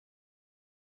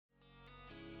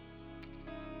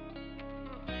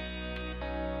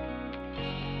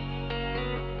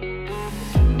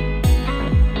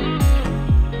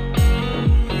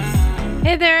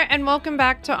Hey there, and welcome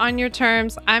back to On Your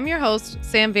Terms. I'm your host,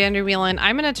 Sam Vanderwielen.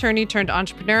 I'm an attorney turned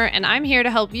entrepreneur, and I'm here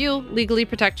to help you legally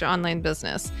protect your online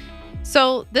business.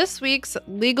 So this week's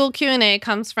legal Q&A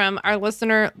comes from our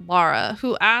listener, Laura,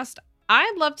 who asked,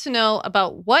 I'd love to know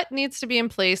about what needs to be in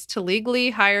place to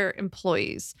legally hire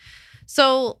employees.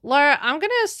 So, Laura, I'm going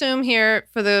to assume here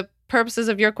for the purposes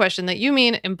of your question that you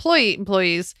mean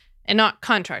employees and not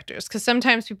contractors, because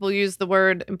sometimes people use the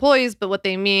word employees, but what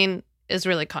they mean is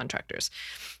really contractors.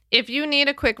 If you need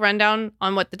a quick rundown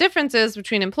on what the difference is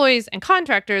between employees and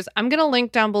contractors, I'm going to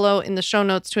link down below in the show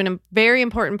notes to a very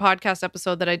important podcast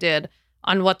episode that I did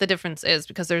on what the difference is,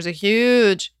 because there's a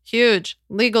huge, huge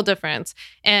legal difference.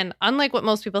 And unlike what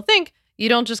most people think, you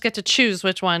don't just get to choose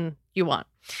which one you want.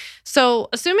 So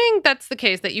assuming that's the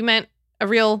case, that you meant a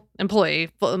real employee,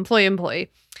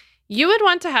 you would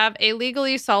want to have a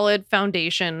legally solid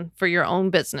foundation for your own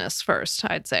business first,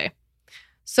 I'd say.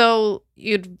 So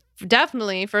you'd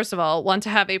definitely, first of all, want to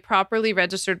have a properly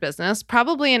registered business,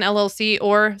 probably an LLC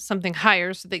or something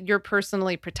higher so that you're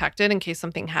personally protected in case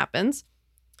something happens.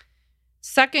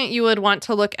 Second, you would want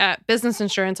to look at business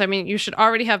insurance. I mean, you should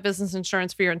already have business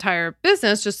insurance for your entire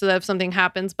business just so that if something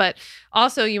happens, but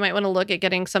also you might want to look at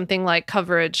getting something like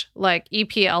coverage like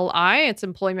EPLI, it's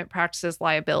Employment Practices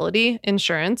Liability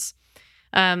Insurance.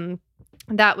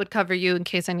 That would cover you in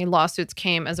case any lawsuits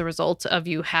came as a result of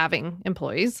you having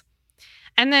employees.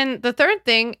 And then the third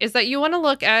thing is that you want to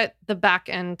look at the back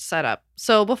end setup.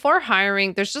 So before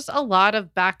hiring, there's just a lot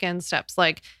of back end steps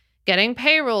like getting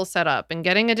payroll set up and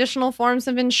getting additional forms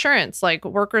of insurance like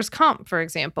workers' comp, for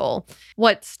example.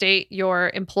 What state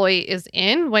your employee is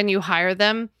in when you hire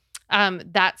them,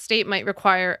 that state might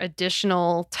require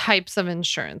additional types of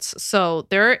insurance. So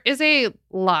there is a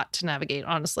lot to navigate,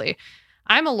 honestly.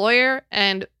 I'm a lawyer,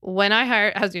 and when I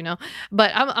hired, as you know,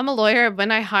 but I'm a lawyer.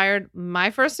 When I hired my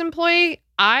first employee,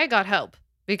 I got help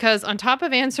because on top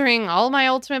of answering all my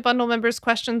Ultimate Bundle members'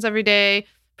 questions every day,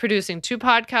 producing 2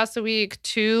 podcasts a week,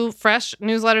 2 fresh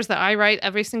newsletters that I write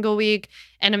every single week,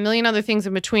 and a million other things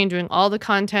in between, doing all the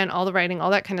content, all the writing,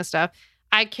 all that kind of stuff,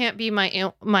 I can't be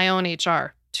my own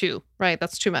HR too, right?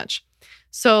 That's too much.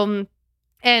 So,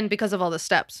 and because of all the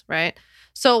steps, right?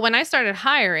 So when I started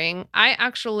hiring, I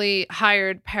actually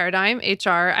hired Paradigm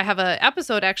HR. I have an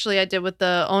episode actually I did with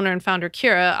the owner and founder,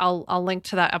 Kira. I'll link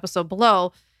to that episode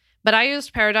below. But I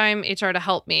used Paradigm HR to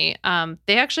help me.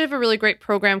 They actually have a really great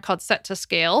program called Set to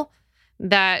Scale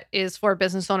that is for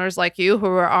business owners like you who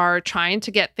are trying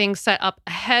to get things set up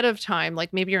ahead of time.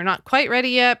 Like maybe you're not quite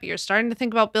ready yet, but you're starting to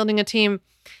think about building a team.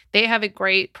 They have a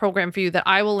great program for you that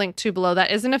I will link to below. That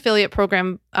is an affiliate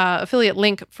program, affiliate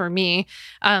link for me,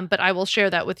 but I will share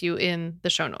that with you in the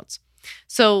show notes.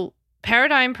 So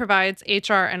Paradigm provides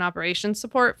HR and operations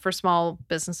support for small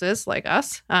businesses like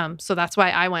us. So that's why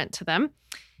I went to them.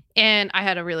 And I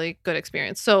had a really good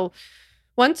experience. So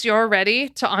once you're ready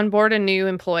to onboard a new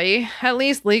employee, at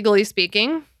least legally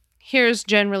speaking, here's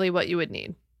generally what you would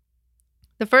need.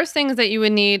 The first thing is that you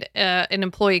would need an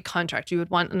employee contract. You would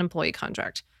want an employee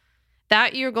contract.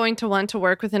 That you're going to want to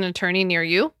work with an attorney near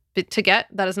you to get.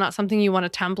 That is not something you want a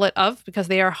template of because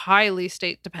they are highly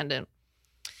state dependent.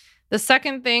 The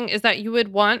second thing is that you would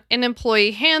want an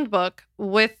employee handbook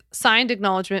with signed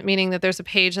acknowledgement, meaning that there's a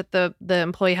page that the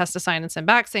employee has to sign and send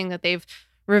back saying that they've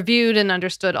reviewed and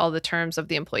understood all the terms of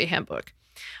the employee handbook.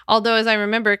 Although, as I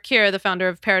remember, Kira, the founder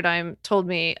of Paradigm, told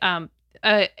me an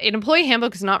employee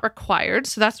handbook is not required.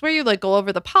 So that's where you like go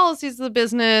over the policies of the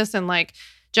business and like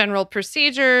general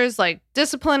procedures, like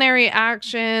disciplinary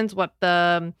actions, what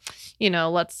the,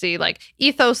 let's see, like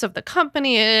ethos of the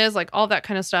company is, like all that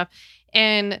kind of stuff.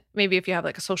 And maybe if you have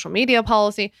like a social media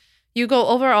policy, you go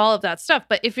over all of that stuff.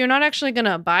 But if you're not actually going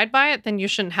to abide by it, then you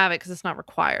shouldn't have it because it's not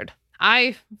required.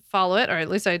 I follow it, or at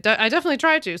least I definitely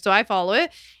try to. So I follow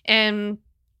it. And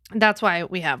that's why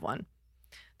we have one.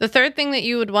 The third thing that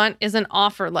you would want is an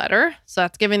offer letter. So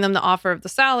that's giving them the offer of the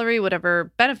salary,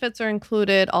 whatever benefits are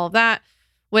included, all of that,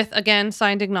 with, again,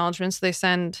 signed acknowledgments. They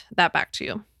send that back to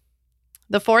you.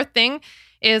 The fourth thing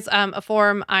is a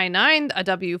Form I-9, a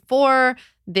W-4,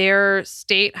 their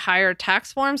state higher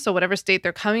tax form. So whatever state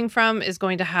they're coming from is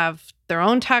going to have their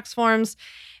own tax forms.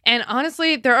 And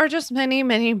honestly, there are just many,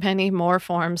 many, many more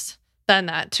forms than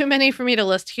that. Too many for me to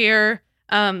list here.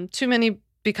 Too many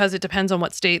because it depends on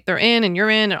what state they're in and you're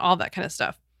in and all that kind of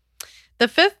stuff. The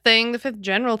fifth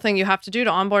general thing you have to do to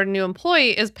onboard a new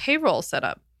employee is payroll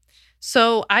setup.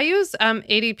 So I use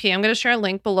ADP. I'm going to share a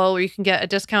link below where you can get a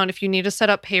discount if you need to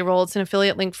set up payroll. It's an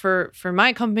affiliate link for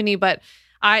my company, but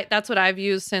that's what I've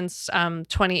used since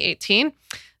 2018.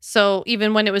 So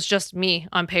even when it was just me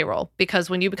on payroll, because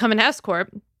when you become an S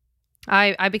Corp,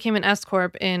 I became an S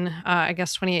Corp in, I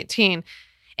guess, 2018.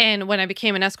 And when I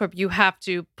became an S Corp, you have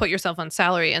to put yourself on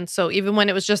salary. And so even when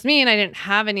it was just me and I didn't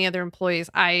have any other employees,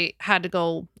 I had to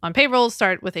go on payroll,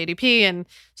 start with ADP and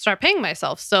start paying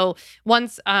myself. So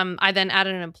once I then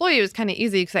added an employee, it was kind of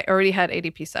easy because I already had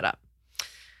ADP set up.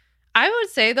 I would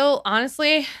say though,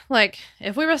 honestly, like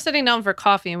if we were sitting down for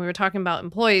coffee and we were talking about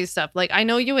employee stuff, like I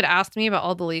know you would ask me about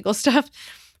all the legal stuff,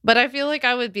 but I feel like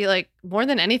I would be like, more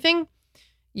than anything,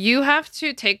 you have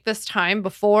to take this time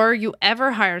before you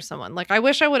ever hire someone. Like I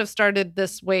wish I would have started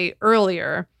this way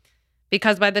earlier,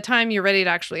 because by the time you're ready to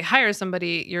actually hire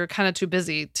somebody, you're kind of too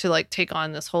busy to like take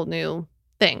on this whole new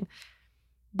thing.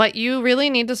 But you really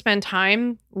need to spend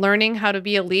time learning how to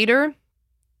be a leader,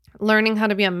 learning how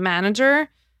to be a manager,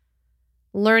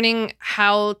 learning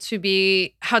how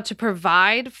to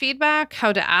provide feedback,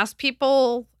 how to ask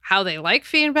people how they like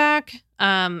feedback,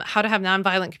 how to have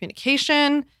nonviolent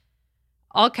communication,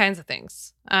 all kinds of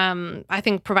things. I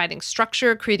think providing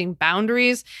structure, creating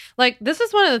boundaries. Like this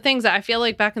is one of the things that I feel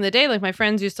like back in the day, like my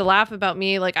friends used to laugh about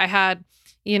me. Like I had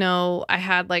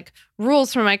like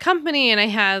rules for my company and I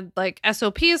had like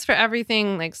SOPs for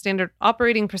everything, like standard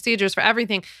operating procedures for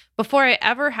everything before I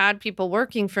ever had people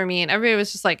working for me. And everybody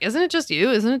was just like, isn't it just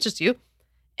you? Isn't it just you?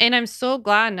 And I'm so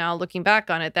glad now looking back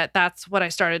on it that that's what I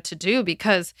started to do,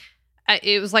 because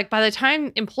it was like by the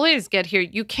time employees get here,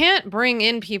 you can't bring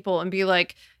in people and be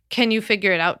like, can you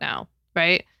figure it out now?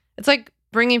 Right? It's like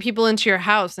bringing people into your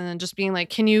house and then just being like,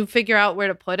 can you figure out where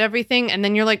to put everything? And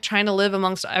then you're like trying to live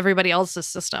amongst everybody else's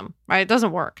system, right? It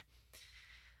doesn't work.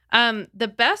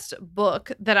 The best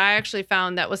book that I actually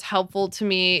found that was helpful to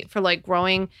me for like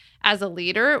growing as a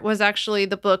leader was actually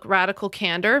the book Radical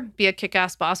Candor, Be a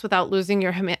Kick-Ass Boss Without Losing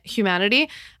Your Humanity.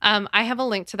 I have a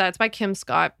link to that. It's by Kim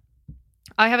Scott.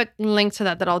 I have a link to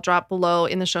that I'll drop below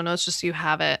in the show notes just so you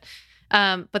have it.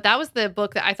 But that was the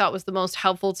book that I thought was the most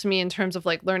helpful to me in terms of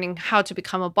like learning how to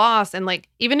become a boss. And like,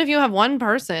 even if you have one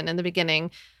person in the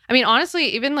beginning, I mean, honestly,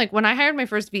 even like when I hired my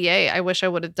first VA, I wish I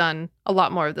would have done a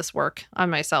lot more of this work on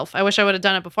myself. I wish I would have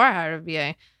done it before I hired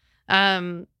a VA.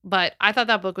 But I thought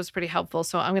that book was pretty helpful.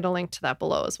 So I'm going to link to that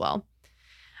below as well.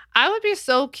 I would be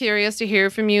so curious to hear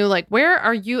from you. Like, where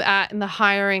are you at in the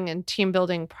hiring and team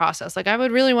building process? Like, I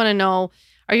would really want to know,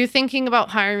 are you thinking about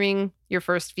hiring your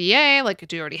first VA? Like,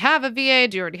 do you already have a VA?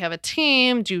 Do you already have a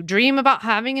team? Do you dream about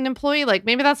having an employee? Like,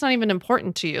 maybe that's not even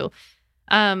important to you.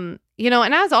 And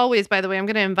as always, by the way, I'm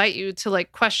going to invite you to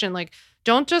like question, like,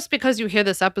 don't just because you hear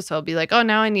this episode be like, oh,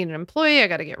 now I need an employee. I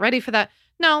got to get ready for that.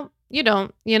 No, you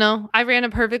don't. I ran a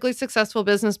perfectly successful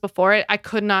business before it. I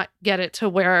could not get it to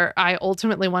where I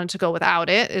ultimately wanted to go without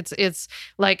it. It's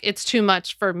like, it's too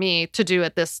much for me to do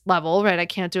at this level, right? I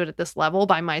can't do it at this level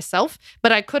by myself,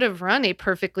 but I could have run a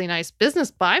perfectly nice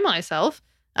business by myself.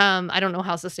 I don't know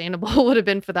how sustainable it would have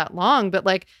been for that long, but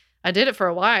like I did it for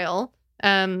a while.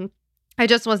 I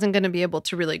just wasn't going to be able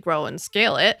to really grow and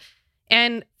scale it.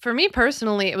 And for me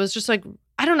personally, it was just like,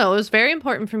 I don't know, it was very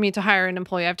important for me to hire an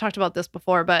employee. I've talked about this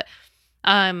before, but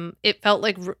it felt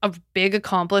like a big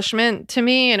accomplishment to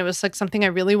me. And it was like something I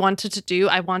really wanted to do.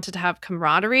 I wanted to have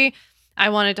camaraderie. I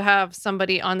wanted to have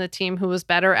somebody on the team who was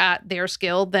better at their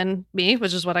skill than me,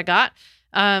 which is what I got.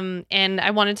 And I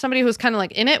wanted somebody who was kind of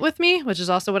like in it with me, which is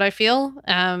also what I feel.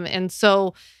 And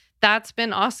so that's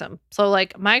been awesome. So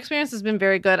like my experience has been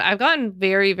very good. I've gotten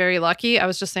very, very lucky. I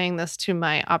was just saying this to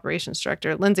my operations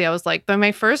director, Lindsay. I was like, but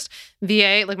my first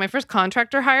VA, like my first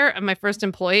contractor hire and my first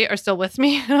employee are still with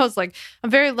me. And I was like, I'm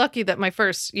very lucky that my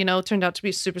first, turned out to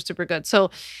be super, super good.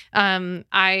 So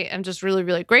I am just really,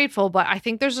 really grateful. But I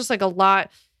think there's just like a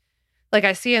lot, like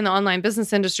I see in the online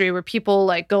business industry where people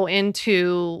like go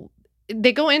into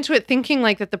it thinking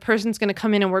like that the person's going to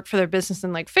come in and work for their business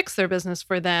and like fix their business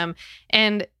for them.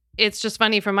 And it's just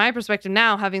funny from my perspective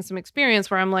now, having some experience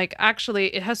where I'm like,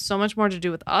 actually, it has so much more to do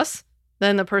with us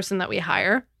than the person that we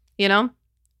hire,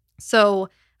 So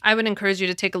I would encourage you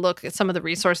to take a look at some of the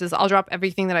resources. I'll drop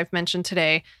everything that I've mentioned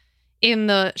today in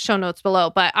the show notes below.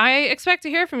 But I expect to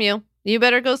hear from you. You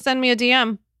better go send me a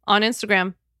DM on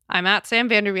Instagram. I'm at Sam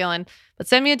Vanderwielen. But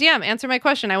send me a DM. Answer my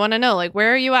question. I want to know, like,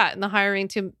 where are you at in the hiring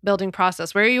team building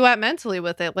process? Where are you at mentally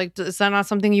with it? Like, is that not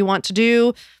something you want to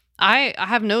do? I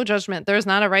have no judgment. There's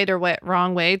not a right or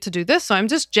wrong way to do this. So I'm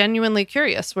just genuinely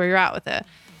curious where you're at with it.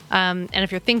 And if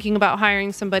you're thinking about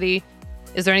hiring somebody,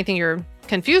 is there anything you're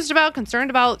confused about, concerned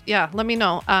about? Yeah, let me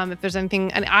know. If there's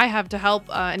anything and I have to help,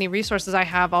 any resources I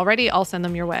have already, I'll send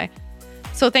them your way.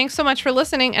 So thanks so much for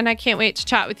listening. And I can't wait to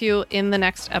chat with you in the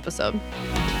next episode.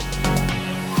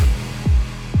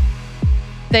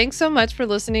 Thanks so much for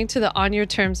listening to the On Your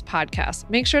Terms podcast.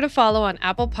 Make sure to follow on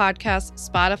Apple Podcasts,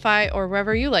 Spotify, or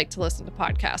wherever you like to listen to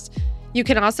podcasts. You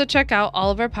can also check out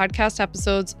all of our podcast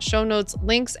episodes, show notes,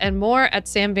 links, and more at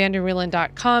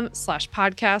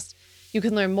samvanderwielen.com/podcast. You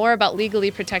can learn more about legally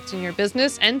protecting your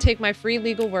business and take my free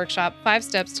legal workshop, 5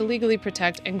 Steps to Legally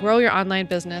Protect and Grow Your Online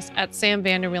Business at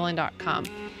samvanderwielen.com.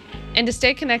 And to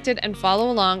stay connected and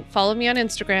follow along, follow me on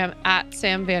Instagram at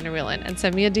samvanderwielen and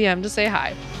send me a DM to say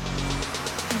hi.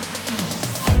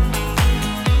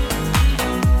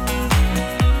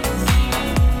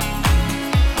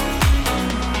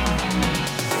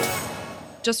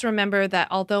 Just remember that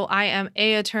although I am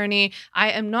an attorney, I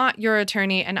am not your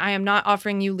attorney, and I am not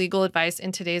offering you legal advice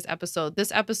in today's episode.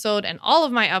 This episode and all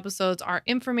of my episodes are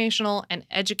informational and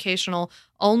educational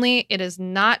only. It is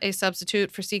not a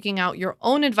substitute for seeking out your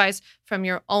own advice from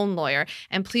your own lawyer.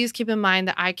 And please keep in mind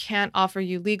that I can't offer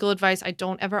you legal advice. I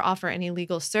don't ever offer any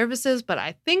legal services, but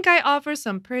I think I offer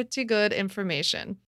some pretty good information.